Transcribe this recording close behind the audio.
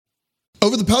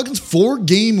Over the Pelicans'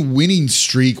 4-game winning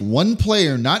streak, one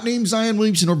player not named Zion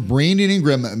Williamson or Brandon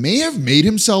Ingram may have made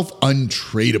himself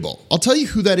untradeable. I'll tell you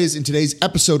who that is in today's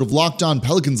episode of Locked On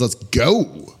Pelicans. Let's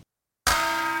go.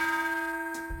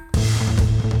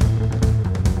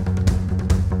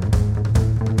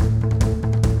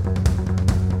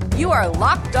 You are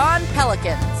Locked On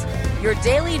Pelicans, your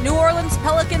daily New Orleans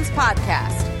Pelicans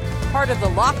podcast, part of the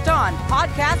Locked On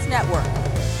Podcast Network,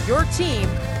 your team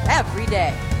every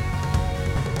day.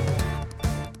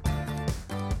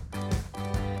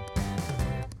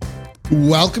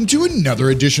 Welcome to another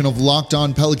edition of Locked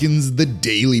On Pelicans, the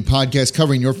daily podcast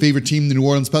covering your favorite team, the New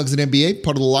Orleans Pelicans and NBA,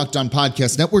 part of the Locked On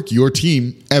Podcast Network, your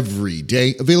team every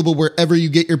day. Available wherever you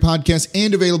get your podcasts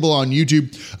and available on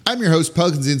YouTube. I'm your host,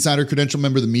 Pelicans Insider, credential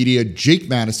member of the media, Jake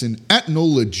Madison, at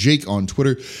NOLA Jake on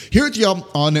Twitter. Here with y'all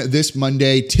on this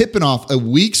Monday, tipping off a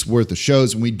week's worth of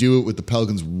shows, and we do it with the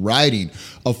Pelicans riding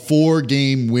a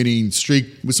 4-game winning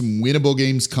streak with some winnable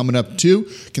games coming up too.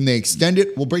 Can they extend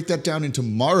it? We'll break that down in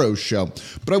tomorrow's show.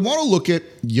 But I want to look at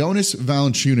Jonas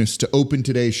Valanciunas to open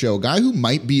today's show, a guy who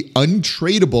might be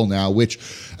untradeable now, which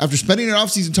after spending an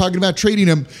offseason talking about trading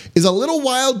him is a little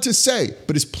wild to say,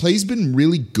 but his play's been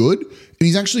really good. And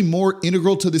he's actually more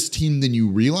integral to this team than you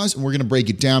realize, and we're going to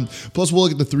break it down. Plus, we'll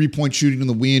look at the three-point shooting in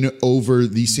the win over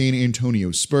the San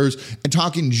Antonio Spurs and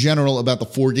talk in general about the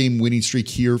 4-game winning streak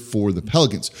here for the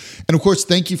Pelicans. And, of course,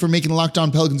 thank you for making Locked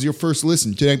On Pelicans your first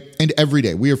listen today and every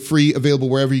day. We are free, available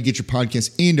wherever you get your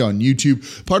podcasts and on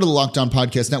YouTube, part of the Locked On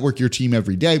Podcast Network, your team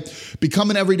every day.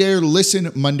 Become an everydayer.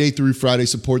 Listen Monday through Friday.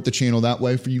 Support the channel that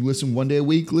way. For you, listen 1 day a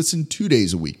week, listen 2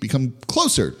 days a week. Become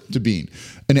closer to being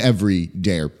an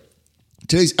everydayer.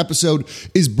 Today's episode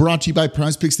is brought to you by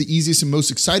PrizePicks, the easiest and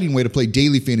most exciting way to play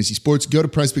daily fantasy sports. Go to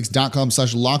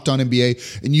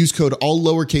prizepicks.com/LockedOnNBA and use code all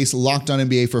lowercase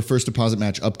LockedOnNBA for a first deposit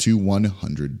match up to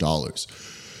 $100.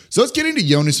 So let's get into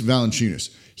Jonas Valanciunas.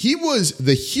 He was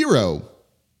the hero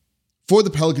for the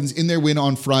Pelicans in their win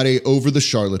on Friday over the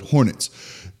Charlotte Hornets.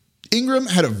 Ingram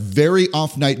had a very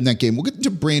off night in that game. We'll get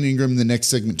into Brandon Ingram in the next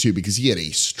segment too, because he had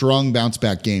a strong bounce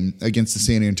back game against the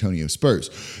San Antonio Spurs.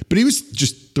 But he was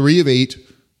just 3 of 8,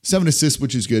 7 assists,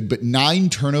 which is good, but 9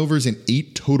 turnovers and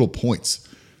 8 total points.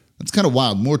 That's kind of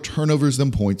wild. More turnovers than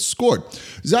points scored.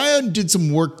 Zion did some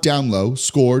work down low,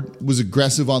 scored, was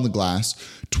aggressive on the glass,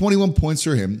 21 points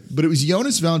for him, but it was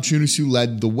Jonas Valanciunas who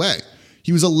led the way.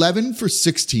 He was 11 for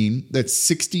 16. That's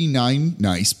 69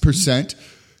 percent.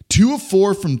 2 of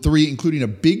 4 from 3, including a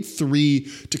big 3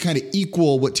 to kind of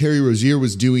equal what Terry Rozier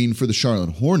was doing for the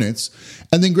Charlotte Hornets,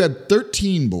 and then grabbed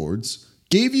 13 boards,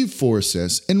 gave you 4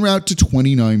 assists, en route to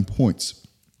 29 points.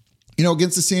 You know,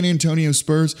 against the San Antonio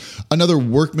Spurs, another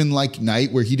workman-like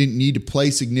night where he didn't need to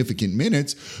play significant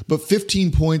minutes, but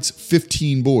 15 points,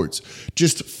 15 boards.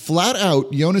 Just flat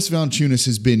out, Jonas Valanciunas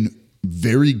has been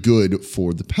very good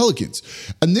for the Pelicans.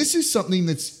 And this is something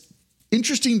that's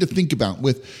interesting to think about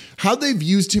with how they've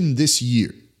used him this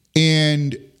year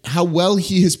and how well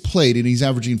he has played. And he's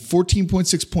averaging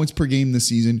 14.6 points per game this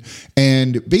season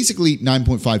and basically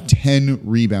 9.5, 10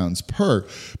 rebounds per.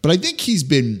 But I think he's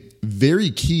been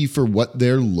very key for what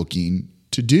they're looking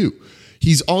to do.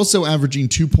 He's also averaging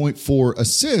 2.4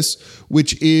 assists,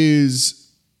 which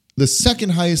is the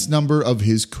second highest number of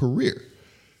his career.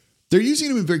 They're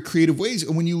using him in very creative ways.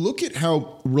 And when you look at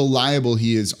how reliable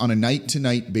he is on a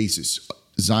night-to-night basis,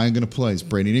 Zion going to play? Is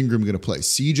Brandon Ingram going to play?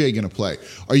 CJ going to play?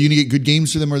 Are you going to get good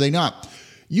games for them or are they not?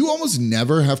 You almost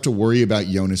never have to worry about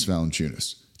Jonas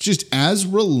Valanciunas. It's just as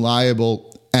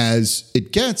reliable as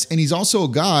it gets. And he's also a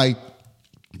guy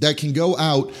that can go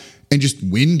out and just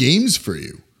win games for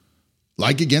you,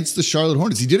 like against the Charlotte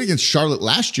Hornets. He did against Charlotte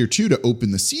last year, too, to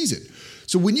open the season.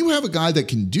 So when you have a guy that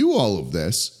can do all of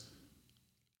this,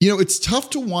 you know, it's tough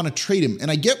to want to trade him. And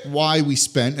I get why we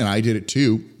spent, and I did it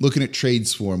too, looking at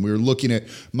trades for him. We were looking at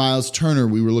Miles Turner.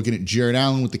 We were looking at Jarrett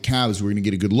Allen with the Cavs. We're going to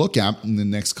get a good look at in the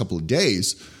next couple of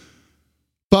days.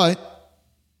 But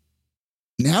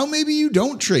now maybe you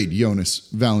don't trade Jonas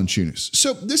Valanciunas.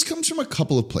 So this comes from a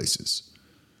couple of places.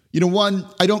 You know, one,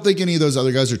 I don't think any of those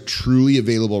other guys are truly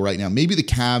available right now. Maybe the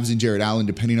Cavs and Jarrett Allen,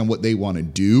 depending on what they want to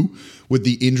do with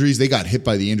the injuries. They got hit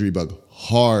by the injury bug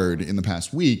hard in the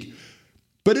past week.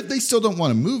 But if they still don't want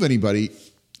to move anybody,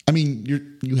 I mean,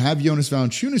 you have Jonas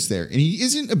Valanciunas there, and he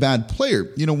isn't a bad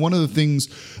player. You know, one of the things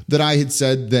that I had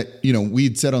said that, you know, we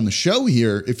had said on the show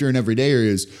here, if you're an everydayer,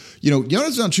 is, you know,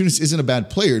 Jonas Valanciunas isn't a bad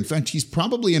player. In fact, he's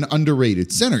probably an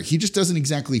underrated center. He just doesn't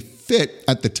exactly fit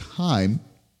at the time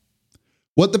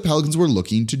what the Pelicans were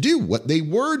looking to do, what they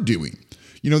were doing.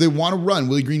 You know, they want to run.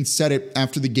 Willie Green said it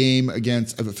after the game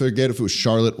against, I forget if it was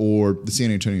Charlotte or the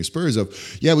San Antonio Spurs,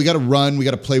 of, yeah, we got to run. We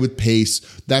got to play with pace.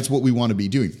 That's what we want to be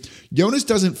doing. Jonas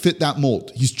doesn't fit that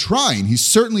mold. He's trying. He's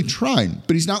certainly trying,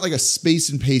 but he's not like a space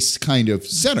and pace kind of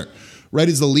center, right?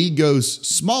 As the league goes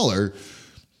smaller,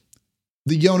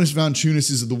 the Jonas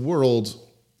Valanciunas of the world,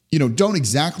 don't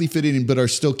exactly fit in, but are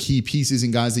still key pieces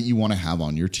and guys that you want to have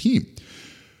on your team.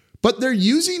 But they're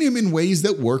using him in ways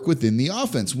that work within the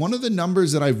offense. One of the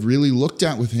numbers that I've really looked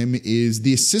at with him is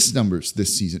the assist numbers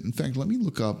this season. In fact, let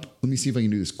me see if I can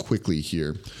do this quickly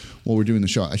here while we're doing the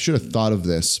show. I should have thought of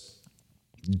this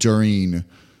during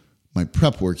my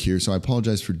prep work here, so I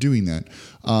apologize for doing that.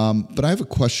 But I have a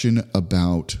question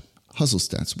about hustle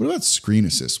stats. What about screen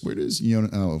assists? Where does,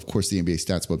 of course, the NBA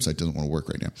stats website doesn't want to work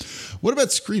right now. What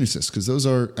about screen assists? Because those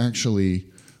are actually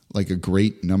like a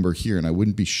great number here, and I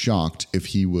wouldn't be shocked if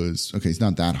he was, okay, he's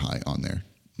not that high on there.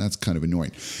 That's kind of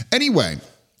annoying. Anyway,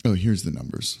 here's the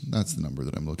numbers. That's the number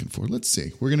that I'm looking for. Let's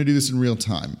see. We're going to do this in real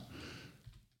time.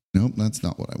 Nope, that's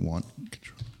not what I want.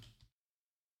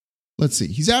 Let's see.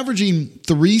 He's averaging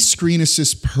 3 screen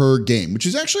assists per game, which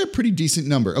is actually a pretty decent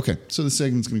number. Okay, so the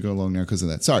segment's going to go long now because of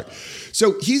that. Sorry.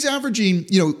 So he's averaging,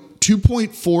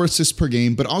 2.4 assists per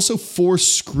game, but also 4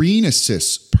 screen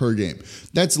assists per game.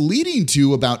 That's leading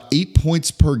to about 8 points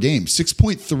per game.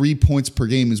 6.3 points per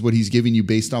game is what he's giving you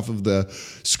based off of the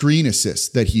screen assists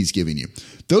that he's giving you.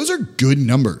 Those are good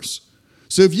numbers.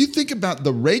 So if you think about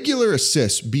the regular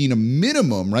assists being a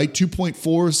minimum, right?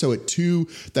 2.4, so at 2,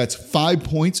 that's 5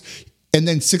 points. And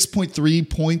then 6.3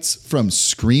 points from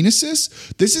screen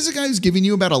assists. This is a guy who's giving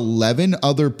you about 11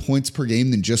 other points per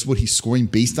game than just what he's scoring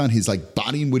based on his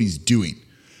body and what he's doing.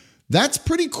 That's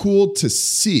pretty cool to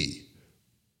see.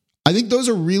 I think those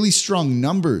are really strong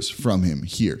numbers from him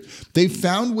here. They've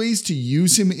found ways to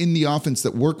use him in the offense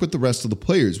that work with the rest of the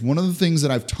players. One of the things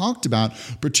that I've talked about,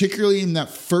 particularly in that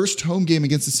first home game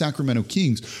against the Sacramento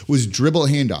Kings, was dribble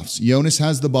handoffs. Jonas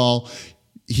has the ball.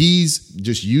 He's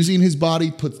just using his body,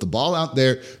 puts the ball out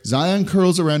there. Zion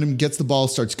curls around him, gets the ball,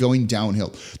 starts going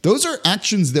downhill. Those are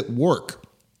actions that work.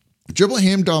 Dribble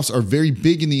handoffs are very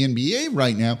big in the NBA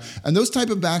right now, and those type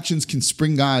of actions can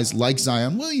spring guys like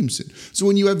Zion Williamson. So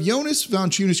when you have Jonas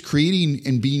Valanciunas creating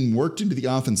and being worked into the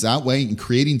offense that way and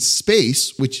creating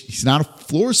space, which he's not a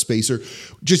floor spacer,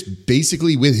 just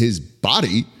basically with his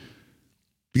body,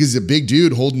 because he's a big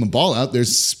dude holding the ball out,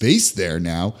 there's space there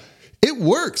now. It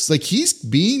works. He's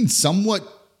being somewhat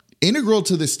integral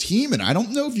to this team, and I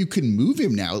don't know if you can move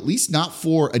him now, at least not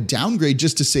for a downgrade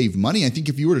just to save money. I think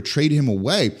if you were to trade him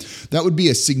away, that would be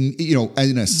a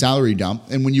salary dump.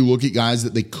 And when you look at guys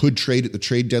that they could trade at the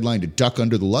trade deadline to duck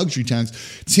under the luxury tax,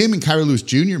 it's him and Kyrie Lewis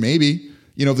Jr. maybe.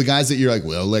 The guys that you're like,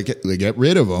 well, get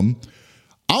rid of them.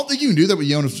 I don't think you can do that with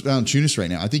Jonas Valanciunas right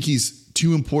now. I think he's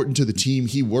too important to the team.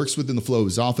 He works within the flow of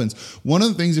his offense. One of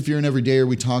the things, if you're an everydayer,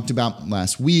 we talked about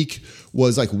last week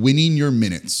was winning your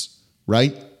minutes,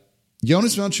 right?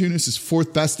 Jonas Valanciunas is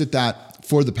 4th best at that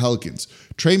for the Pelicans.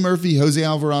 Trey Murphy, Jose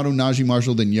Alvarado, Najee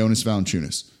Marshall, then Jonas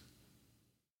Valanciunas.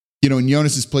 And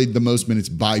Jonas has played the most minutes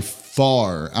by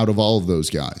far out of all of those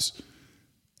guys.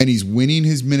 And he's winning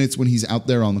his minutes when he's out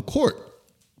there on the court.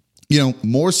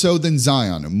 More so than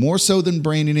Zion, more so than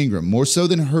Brandon Ingram, more so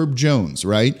than Herb Jones,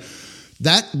 right?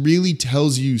 That really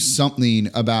tells you something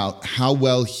about how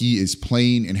well he is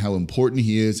playing and how important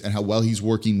he is and how well he's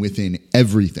working within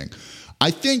everything.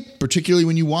 I think, particularly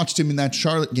when you watched him in that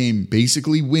Charlotte game,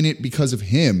 basically win it because of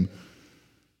him,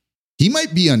 he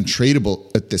might be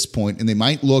untradeable at this point, and they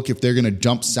might look, if they're going to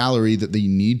dump salary, that they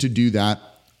need to do that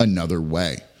another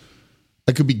way.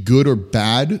 That could be good or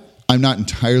bad. I'm not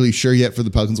entirely sure yet for the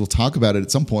Pelicans. We'll talk about it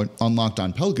at some point on Locked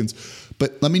On Pelicans.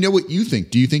 But let me know what you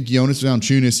think. Do you think Jonas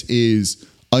Valanciunas is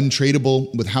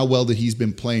untradeable with how well that he's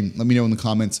been playing? Let me know in the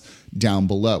comments down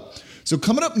below. So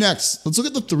coming up next, let's look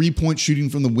at the 3-point shooting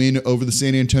from the win over the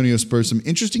San Antonio Spurs. Some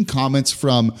interesting comments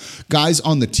from guys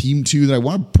on the team too that I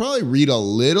want to probably read a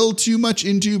little too much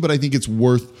into, but I think it's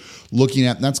worth looking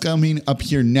at. And that's coming up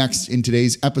here next in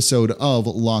today's episode of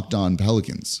Locked On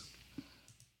Pelicans.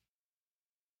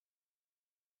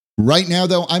 Right now,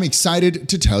 though, I'm excited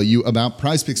to tell you about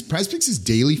PrizePicks. PrizePicks is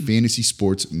daily fantasy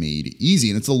sports made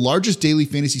easy, and it's the largest daily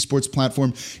fantasy sports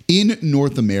platform in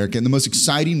North America and the most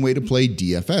exciting way to play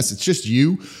DFS. It's just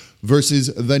you versus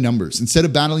the numbers. Instead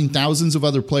of battling thousands of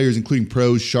other players, including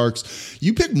pros, sharks,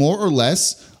 you pick more or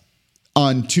less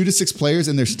on 2 to 6 players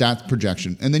and their stats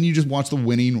projection, and then you just watch the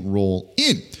winning roll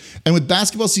in. And with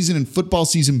basketball season and football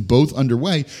season both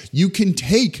underway, you can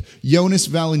take Jonas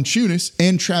Valanciunas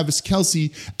and Travis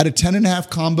Kelce at a 10.5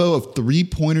 combo of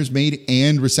 3-pointers made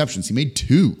and receptions. He made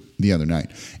 2 the other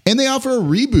night. And they offer a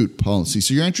reboot policy,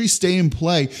 so your entries stay in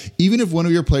play even if one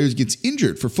of your players gets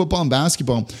injured. For football and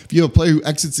basketball, if you have a player who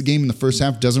exits the game in the first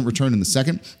half, doesn't return in the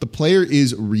second, the player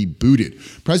is rebooted.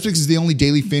 PrizePicks is the only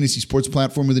daily fantasy sports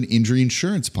platform with an injury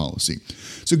insurance policy.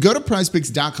 So go to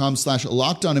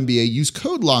prizepicks.com/LockedOnNBA, use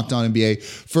code LockedOnNBA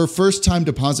for a first-time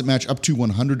deposit match up to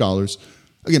 $100.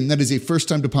 Again, that is a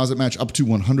first-time deposit match up to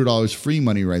 $100, free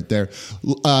money right there.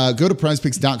 Go to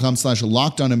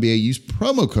prizepicks.com/LockedOnNBA. Use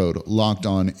promo code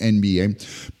LockedOnNBA.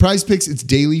 PrizePicks, it's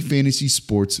daily fantasy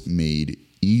sports made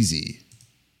easy.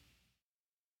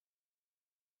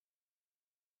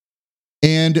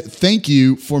 And thank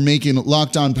you for making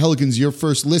Locked On Pelicans your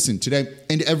first listen today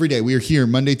and every day. We are here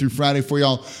Monday through Friday for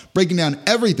y'all, breaking down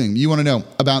everything you want to know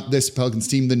about this Pelicans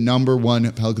team, the number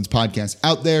one Pelicans podcast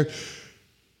out there.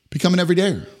 Become an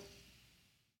everydayer.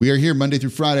 We are here Monday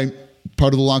through Friday,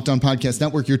 part of the Locked On Podcast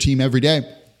Network, your team every day.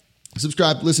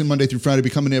 Subscribe, listen Monday through Friday,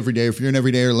 become an everydayer. If you're an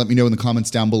everydayer, let me know in the comments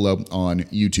down below on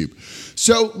YouTube.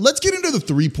 So let's get into the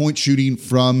three-point shooting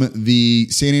from the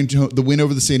win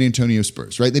over the San Antonio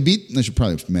Spurs, right? They beat, I should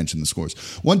probably mention the scores,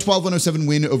 112-107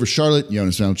 win over Charlotte.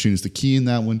 Jonas Valanciunas the key in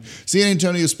that one. San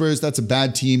Antonio Spurs, that's a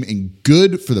bad team, and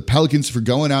good for the Pelicans for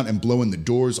going out and blowing the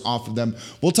doors off of them.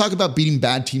 We'll talk about beating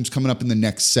bad teams coming up in the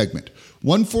next segment.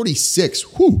 146,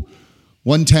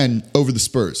 110 over the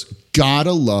Spurs.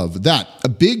 Gotta love that. A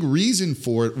big reason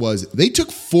for it was they took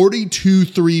 42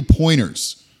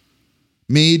 three-pointers,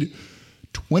 made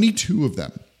 22 of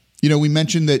them. You know, we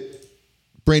mentioned that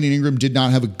Brandon Ingram did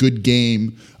not have a good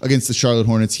game against the Charlotte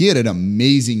Hornets. He had an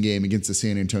amazing game against the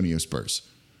San Antonio Spurs.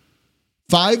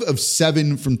 5 of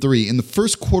 7 from 3. In the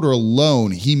first quarter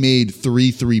alone, he made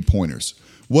 3 three-pointers.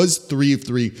 Was 3 of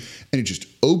 3, and it just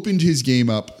opened his game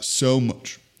up so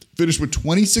much. Finished with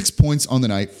 26 points on the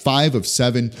night, 5 of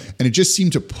 7, and it just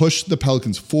seemed to push the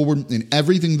Pelicans forward in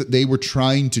everything that they were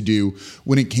trying to do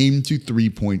when it came to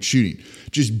three-point shooting.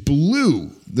 Just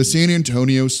blew the San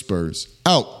Antonio Spurs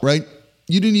out, right?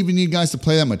 You didn't even need guys to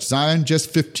play that much. Zion,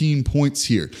 just 15 points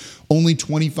here. Only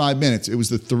 25 minutes. It was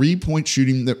the three-point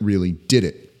shooting that really did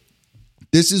it.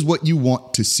 This is what you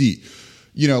want to see.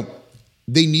 You know,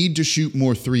 they need to shoot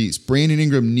more threes. Brandon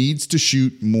Ingram needs to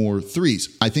shoot more threes.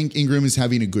 I think Ingram is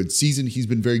having a good season. He's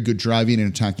been very good driving and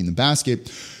attacking the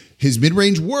basket. His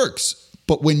mid-range works,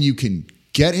 but when you can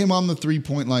get him on the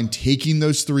three-point line, taking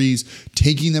those threes,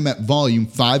 taking them at volume,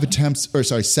 7 attempts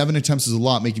is a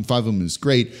lot, making 5 of them is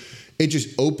great. It just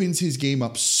opens his game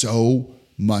up so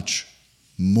much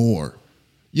more.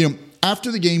 You know,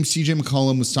 after the game, CJ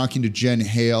McCollum was talking to Jen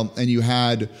Hale, and you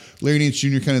had Larry Nance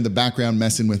Jr. kind of in the background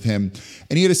messing with him.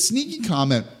 And he had a sneaky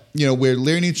comment, you know, where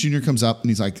Larry Nance Jr. comes up and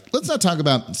he's like, let's not talk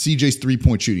about CJ's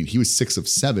three-point shooting. He was 6 of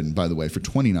 7, by the way, for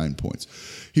 29 points.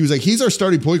 He was like, he's our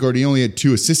starting point guard. He only had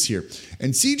 2 assists here.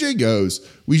 And CJ goes,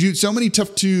 we shoot so many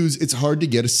tough twos, it's hard to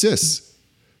get assists.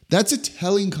 That's a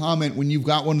telling comment when you've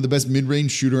got one of the best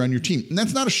mid-range shooter on your team. And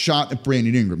that's not a shot at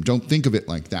Brandon Ingram. Don't think of it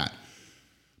like that.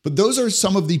 But those are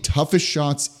some of the toughest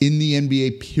shots in the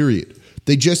NBA, period.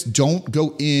 They just don't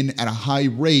go in at a high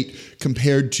rate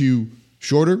compared to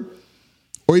shorter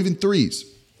or even threes.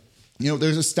 You know,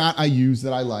 there's a stat I use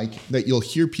that I like, that you'll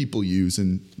hear people use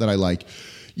and that I like,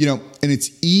 you know, and it's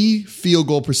field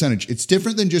goal percentage. It's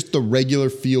different than just the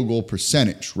regular field goal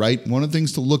percentage, right? One of the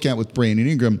things to look at with Brandon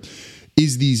Ingram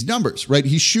is these numbers, right?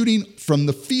 He's shooting from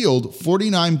the field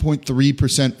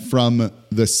 49.3% from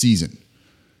the season.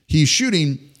 He's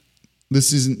shooting,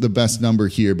 this isn't the best number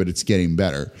here, but it's getting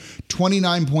better,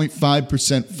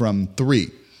 29.5% from 3.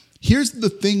 Here's the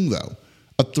thing, though.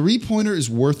 A three-pointer is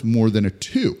worth more than a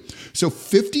 2. So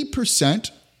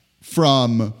 50%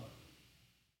 from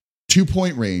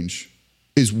 2-point range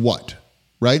is what,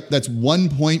 right? That's 1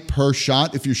 point per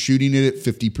shot if you're shooting it at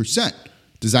 50%.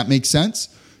 Does that make sense?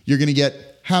 You're going to get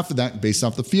half of that based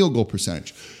off the field goal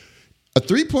percentage. A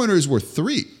three-pointer is worth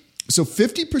 3. So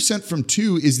 50% from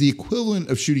 2 is the equivalent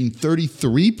of shooting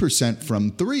 33%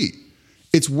 from 3.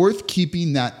 It's worth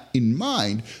keeping that in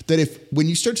mind, that when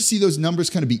you start to see those numbers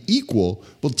kind of be equal,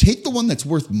 well, take the one that's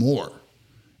worth more.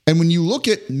 And when you look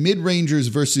at mid-rangers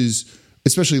versus,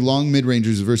 especially long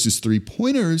mid-rangers versus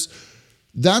three-pointers,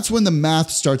 that's when the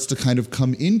math starts to kind of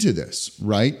come into this,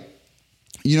 right?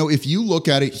 You know, if you look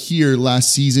at it here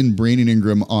last season, Brandon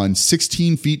Ingram on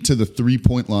 16 feet to the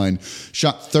three-point line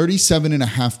shot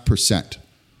 37.5%.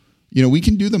 You know, we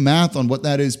can do the math on what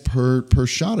that is per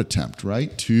shot attempt,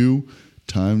 right? 2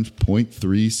 times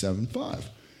 0.375.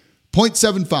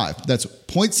 0.75. That's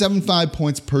 0.75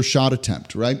 points per shot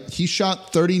attempt, right? He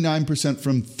shot 39%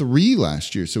 from 3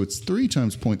 last year, so it's 3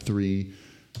 times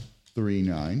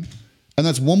 0.339, and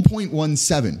that's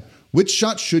 1.17. Which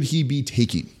shot should he be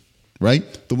taking?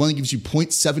 right? The one that gives you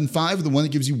 0.75, the one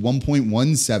that gives you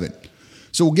 1.17.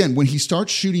 So again, when he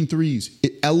starts shooting threes,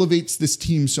 it elevates this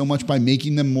team so much by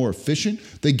making them more efficient.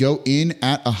 They go in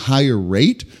at a higher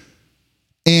rate,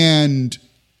 and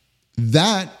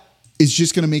that is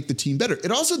just going to make the team better.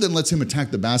 It also then lets him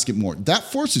attack the basket more. That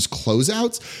forces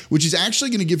closeouts, which is actually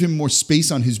going to give him more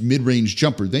space on his mid-range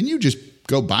jumper. Then you just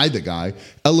go by the guy,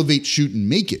 elevate, shoot, and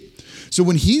make it. So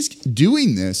when he's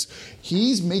doing this,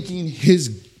 he's making his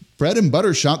bread and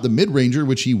butter shot, the mid-ranger,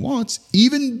 which he wants,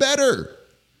 even better.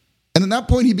 And at that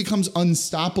point, he becomes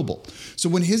unstoppable. So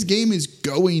when his game is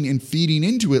going and feeding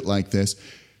into it like this,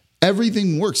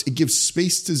 everything works. It gives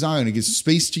space to Zion. It gives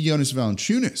space to Jonas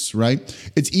Valanciunas,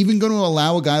 right? It's even going to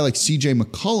allow a guy like CJ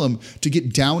McCollum to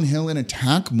get downhill and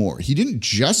attack more. He didn't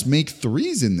just make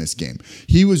threes in this game.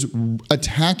 He was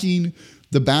attacking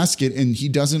the basket, and he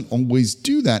doesn't always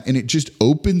do that. And it just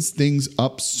opens things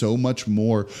up so much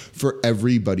more for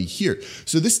everybody here.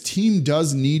 So this team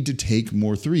does need to take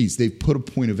more threes. They've put a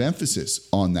point of emphasis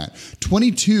on that.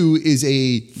 22 is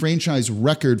a franchise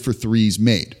record for threes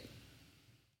made.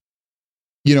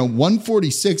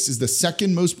 146 is the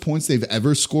second most points they've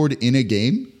ever scored in a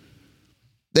game.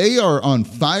 They are on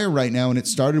fire right now, and it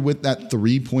started with that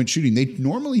 3-point shooting. They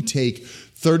normally take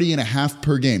 30.5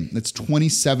 per game. That's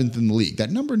 27th in the league.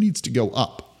 That number needs to go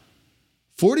up.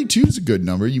 42 is a good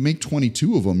number. You make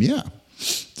 22 of them, yeah.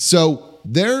 So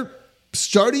they're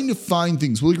starting to find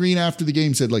things. Willie Green after the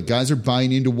game said, guys are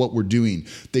buying into what we're doing.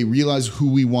 They realize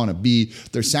who we want to be.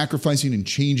 They're sacrificing and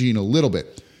changing a little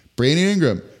bit. Brandon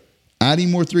Ingram,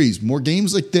 adding more threes. More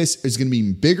games like this is going to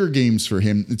be bigger games for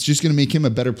him. It's just going to make him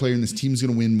a better player, and this team's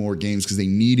going to win more games because they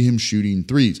need him shooting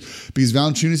threes. Because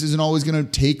Valanciunas isn't always going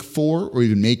to take 4 or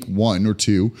even make 1 or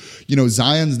 2.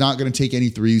 Zion's not going to take any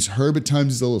threes. Herb at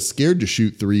times is a little scared to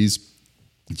shoot threes.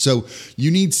 So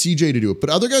you need CJ to do it. But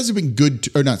other guys have been good,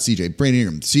 or not CJ, Brandon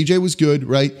Ingram. CJ was good,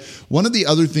 right? One of the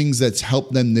other things that's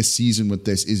helped them this season with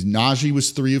this is Najee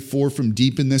was 3 of 4 from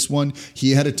deep in this one.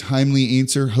 He had a timely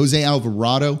answer. Jose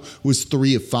Alvarado was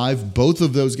 3 of 5. Both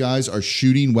of those guys are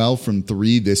shooting well from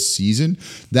 3 this season.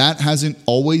 That hasn't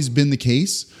always been the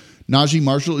case. Najee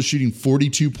Marshall is shooting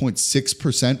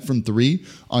 42.6% from 3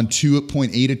 on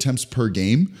 2.8 attempts per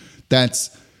game.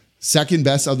 That's second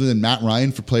best other than Matt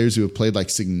Ryan for players who have played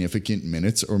significant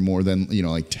minutes or more than,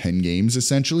 10 games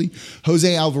essentially.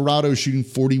 Jose Alvarado is shooting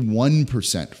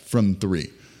 41% from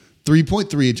 3.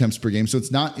 3.3 attempts per game. So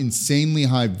it's not insanely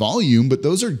high volume, but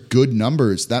those are good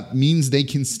numbers. That means they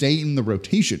can stay in the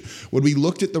rotation. When we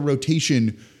looked at the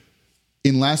rotation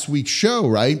in last week's show,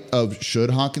 right, of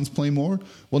should Hawkins play more?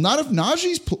 Well, not if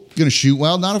Najee's going to shoot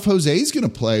well, not if Jose's going to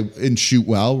play and shoot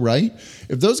well, right?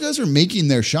 If those guys are making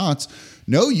their shots,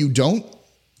 no, you don't,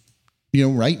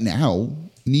 right now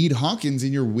need Hawkins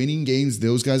in your winning games.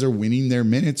 Those guys are winning their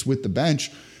minutes with the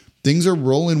bench. Things are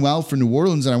rolling well for New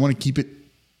Orleans, and I want to keep it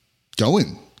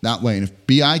going that way. And if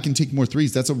BI can take more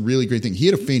threes, that's a really great thing. He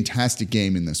had a fantastic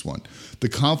game in this one. The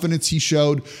confidence he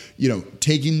showed,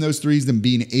 taking those threes, then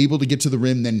being able to get to the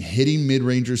rim, then hitting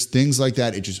mid-rangers, things like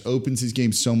that. It just opens his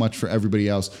game so much for everybody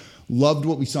else. Loved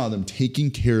what we saw them taking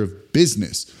care of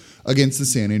business against the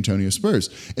San Antonio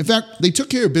Spurs. In fact, they took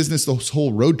care of business this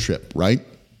whole road trip, right?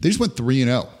 They just went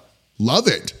 3-0. Love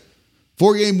it.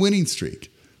 4-game winning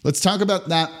streak. Let's talk about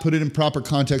that, put it in proper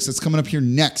context. That's coming up here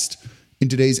next in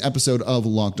today's episode of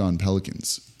Locked On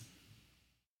Pelicans.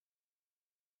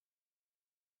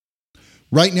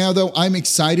 Right now, though, I'm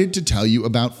excited to tell you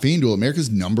about FanDuel, America's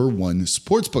 #1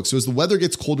 sportsbook. So as the weather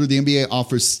gets colder, the NBA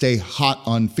offers stay hot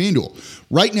on FanDuel.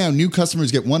 Right now, new customers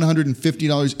get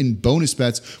 $150 in bonus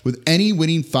bets with any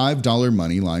winning $5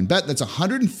 money line bet. That's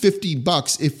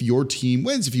 $150 if your team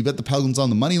wins. If you bet the Pelicans on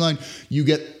the money line, you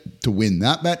get to win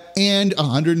that bet and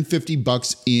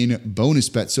 $150 in bonus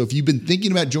bets. So if you've been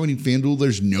thinking about joining FanDuel,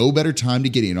 there's no better time to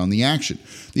get in on the action.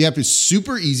 The app is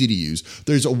super easy to use.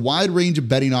 There's a wide range of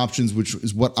betting options, which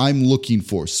is what I'm looking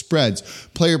for. Spreads,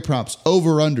 player props,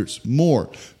 over-unders, more.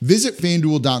 Visit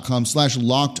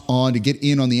FanDuel.com/locked-on to get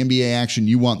in on the NBA action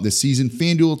you want this season.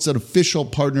 FanDuel, it's an official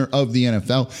partner of the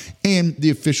NFL and the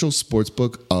official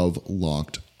sportsbook of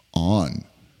Locked On.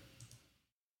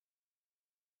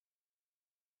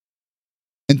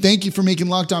 And thank you for making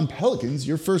Locked On Pelicans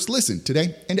your first listen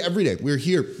today and every day. We're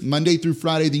here Monday through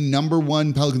Friday, the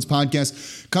 #1 Pelicans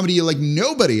podcast, coming to you like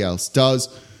nobody else does.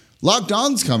 Locked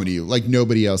On's coming to you like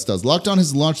nobody else does. Locked On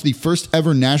has launched the first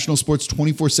ever national sports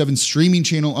 24/7 streaming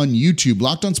channel on YouTube.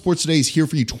 Locked On Sports Today is here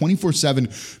for you 24/7,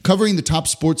 covering the top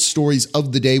sports stories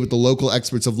of the day with the local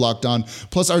experts of Locked On,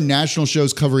 plus our national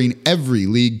shows covering every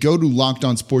league. Go to Locked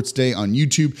On Sports Day on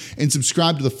YouTube and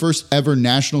subscribe to the first ever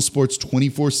national sports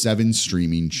 24/7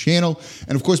 streaming channel.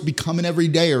 And of course, become an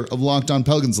everydayer of Locked On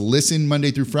Pelicans. Listen Monday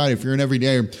through Friday. If you're an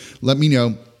everydayer, let me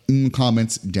know in the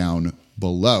comments down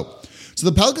below. So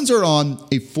the Pelicans are on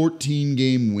a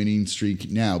 14-game winning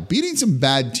streak now, beating some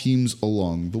bad teams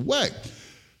along the way.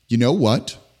 You know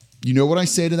what? You know what I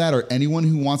say to that, or anyone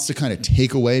who wants to kind of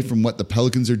take away from what the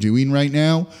Pelicans are doing right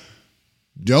now?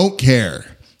 Don't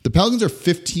care. The Pelicans are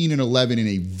 15-11 in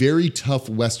a very tough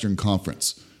Western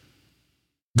Conference.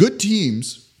 Good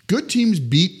teams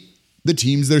beat the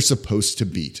teams they're supposed to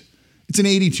beat. It's an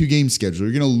 82-game schedule.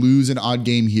 You're going to lose an odd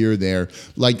game here or there,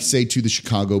 like, say, to the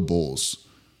Chicago Bulls.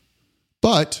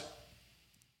 But,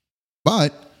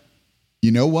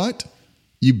 you know what?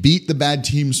 You beat the bad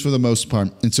teams for the most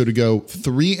part. And so to go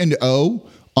 3-0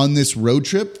 on this road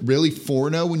trip, really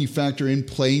 4-0 when you factor in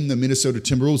playing the Minnesota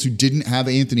Timberwolves, who didn't have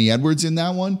Anthony Edwards in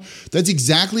that one, that's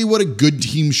exactly what a good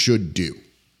team should do.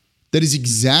 That is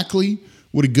exactly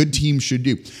what a good team should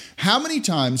do. How many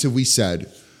times have we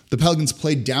said the Pelicans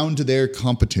played down to their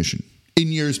competition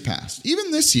in years past, even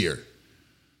this year?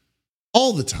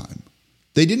 All the time.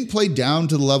 They didn't play down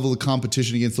to the level of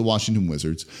competition against the Washington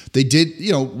Wizards. They did,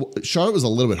 Charlotte was a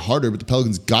little bit harder, but the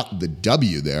Pelicans got the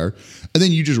W there. And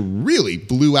then you just really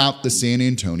blew out the San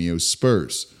Antonio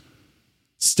Spurs.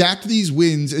 Stack these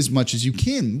wins as much as you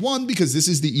can. One, because this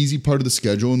is the easy part of the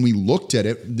schedule, and we looked at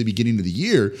it at the beginning of the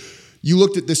year. You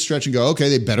looked at this stretch and go, okay,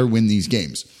 they better win these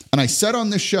games. And I said on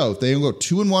this show, if they go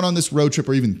 2-1 on this road trip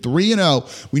or even 3-0,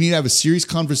 we need to have a serious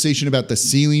conversation about the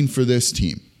ceiling for this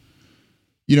team.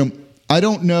 I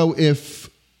don't know if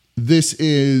this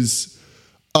is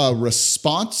a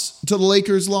response to the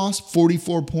Lakers' loss,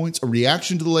 44 points, a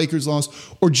reaction to the Lakers' loss,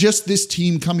 or just this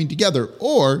team coming together,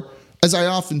 or, as I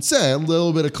often say, a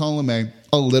little bit of column A,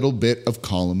 a little bit of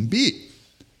column B.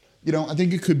 I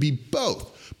think it could be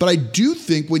both. But I do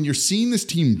think when you're seeing this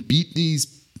team beat these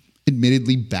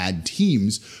admittedly bad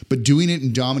teams, but doing it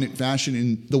in dominant fashion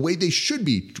in the way they should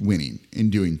be winning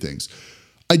and doing things,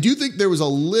 I do think there was a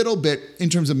little bit, in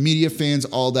terms of media fans,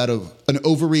 all that of an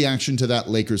overreaction to that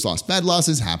Lakers loss. Bad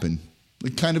losses happen.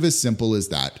 Kind of as simple as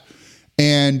that.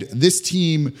 And this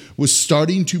team was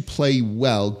starting to play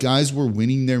well. Guys were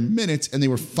winning their minutes, and they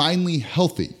were finally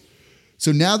healthy.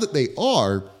 So now that they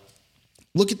are,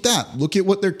 look at that. Look at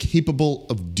what they're capable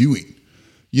of doing.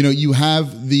 You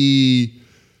have the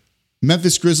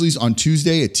Memphis Grizzlies on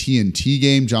Tuesday, a TNT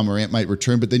game. John Morant might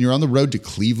return, but then you're on the road to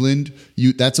Cleveland.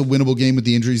 That's a winnable game with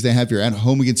the injuries they have. You're at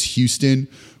home against Houston,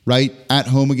 right? At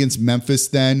home against Memphis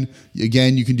then.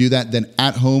 Again, you can do that. Then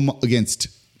at home against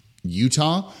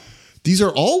Utah. These are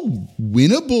all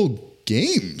winnable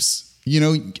games.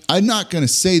 I'm not going to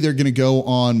say they're going to go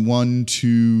on 1,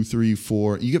 2, 3,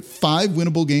 4. You get 5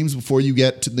 winnable games before you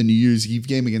get to the New Year's Eve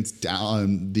game against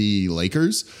the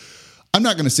Lakers. I'm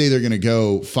not going to say they're going to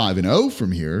go 5-0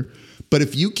 from here, but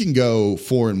if you can go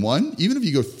 4-1, even if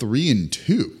you go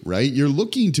 3-2, right, you're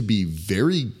looking to be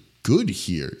very good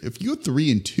here. If you go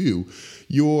 3-2,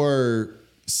 you're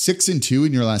 6-2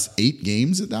 in your last 8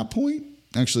 games at that point.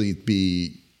 Actually, it'd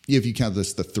be, if you count the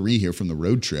 3 here from the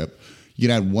road trip, you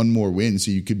can add 1 more win, so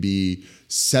you could be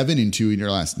 7-2 in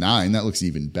your last 9. That looks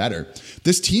even better.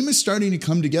 This team is starting to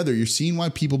come together. You're seeing why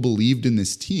people believed in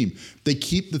this team. They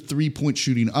keep the 3-point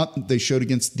shooting up that they showed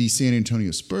against the San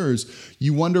Antonio Spurs.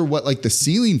 You wonder what the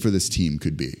ceiling for this team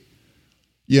could be.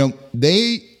 I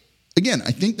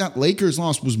think that Lakers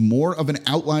loss was more of an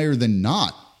outlier than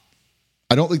not.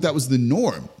 I don't think that was the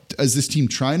norm. Is this team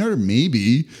trying harder?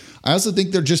 Maybe. I also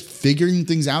think they're just figuring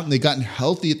things out, and they've gotten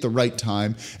healthy at the right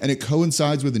time, and it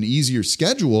coincides with an easier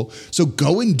schedule. So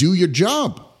go and do your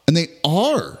job. And they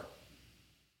are.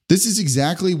 This is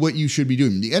exactly what you should be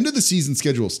doing. The end of the season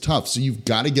schedule is tough, so you've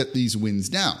got to get these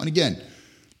wins now. And again,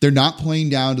 they're not playing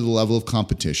down to the level of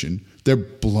competition. They're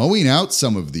blowing out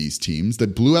some of these teams. They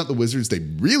blew out the Wizards. They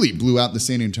really blew out the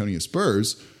San Antonio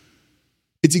Spurs.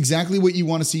 It's exactly what you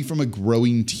want to see from a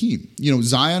growing team.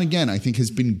 Zion, again, I think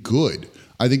has been good.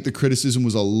 I think the criticism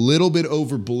was a little bit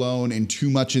overblown and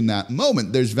too much in that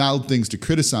moment. There's valid things to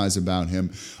criticize about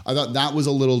him. I thought that was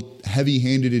a little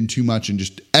heavy-handed and too much, and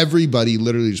just everybody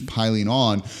literally just piling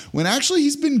on, when actually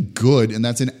he's been good, and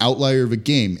that's an outlier of a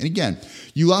game. And again,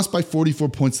 you lost by 44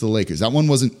 points to the Lakers. That one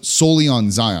wasn't solely on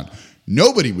Zion.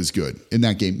 Nobody was good in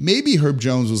that game. Maybe Herb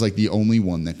Jones was the only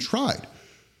one that tried.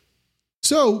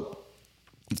 So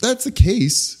if that's the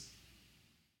case,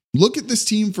 look at this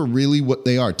team for really what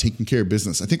they are, taking care of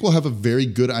business. I think we'll have a very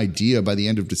good idea by the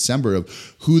end of December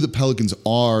of who the Pelicans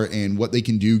are and what they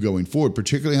can do going forward,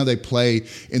 particularly how they play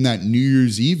in that New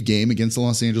Year's Eve game against the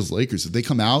Los Angeles Lakers. If they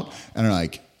come out and are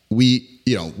like, we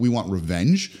want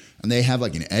revenge, and they have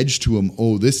like an edge to them,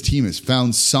 oh, this team has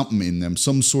found something in them,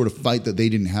 some sort of fight that they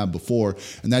didn't have before,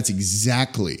 and that's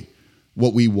exactly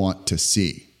what we want to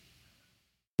see.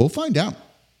 We'll find out.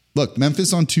 Look,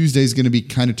 Memphis on Tuesday is going to be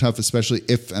kind of tough, especially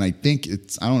if, and I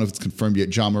don't know if it's confirmed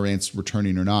yet, Ja Morant's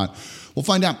returning or not. We'll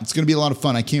find out. It's going to be a lot of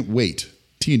fun. I can't wait.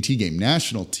 TNT game,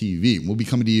 national TV. We'll be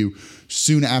coming to you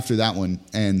soon after that one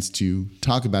ends to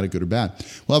talk about it, good or bad.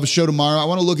 We'll have a show tomorrow. I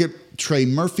want to look at Trey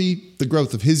Murphy, the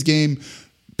growth of his game,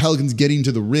 Pelicans getting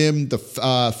to the rim, the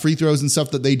free throws and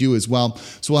stuff that they do as well.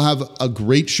 So we'll have a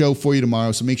great show for you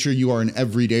tomorrow. So make sure you are an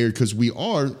everydayer because we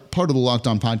are part of the Locked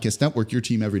On Podcast Network, your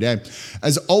team every day.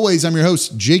 As always, I'm your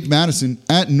host, Jake Madison,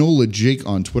 at NOLA Jake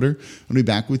on Twitter. I'll be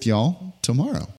back with y'all tomorrow.